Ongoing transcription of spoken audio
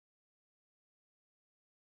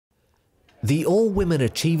The All Women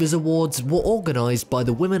Achievers Awards were organised by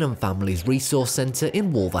the Women and Families Resource Centre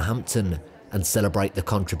in Wolverhampton and celebrate the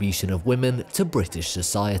contribution of women to British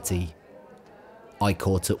society. I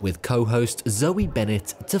caught up with co-host Zoe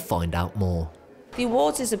Bennett to find out more. The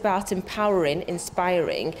awards is about empowering,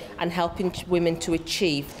 inspiring and helping women to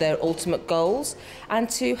achieve their ultimate goals and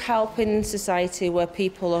to help in society where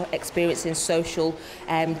people are experiencing social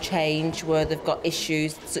change, where they've got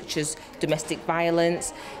issues such as domestic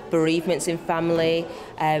violence, bereavements in family,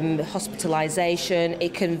 hospitalisation.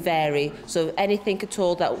 It can vary. So anything at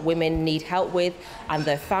all that women need help with and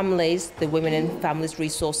their families, the Women and Families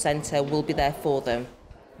Resource Centre will be there for them.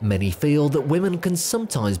 Many feel that women can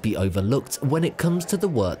sometimes be overlooked when it comes to the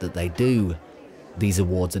work that they do. These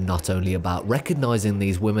awards are not only about recognising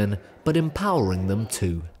these women, but empowering them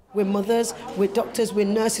too. We're mothers, we're doctors, we're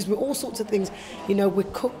nurses, we're all sorts of things. You know, we're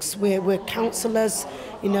cooks, we're counsellors.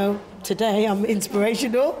 You know, today I'm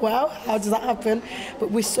inspirational. Wow, how does that happen? But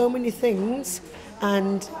we're so many things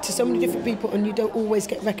and to so many different people, and you don't always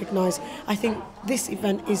get recognised. I think this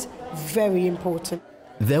event is very important.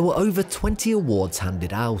 There were over 20 awards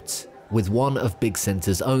handed out, with one of Big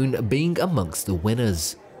Centre's own being amongst the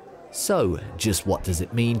winners. So, just what does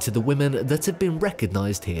it mean to the women that have been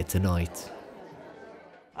recognised here tonight?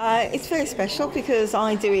 It's very special because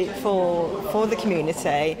I do it for the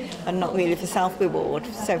community and not really for self-reward.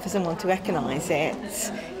 So for someone to recognise it,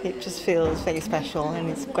 it just feels very special and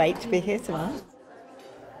it's great to be here tonight.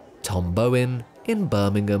 Tom Bowen in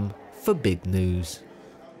Birmingham for Big News.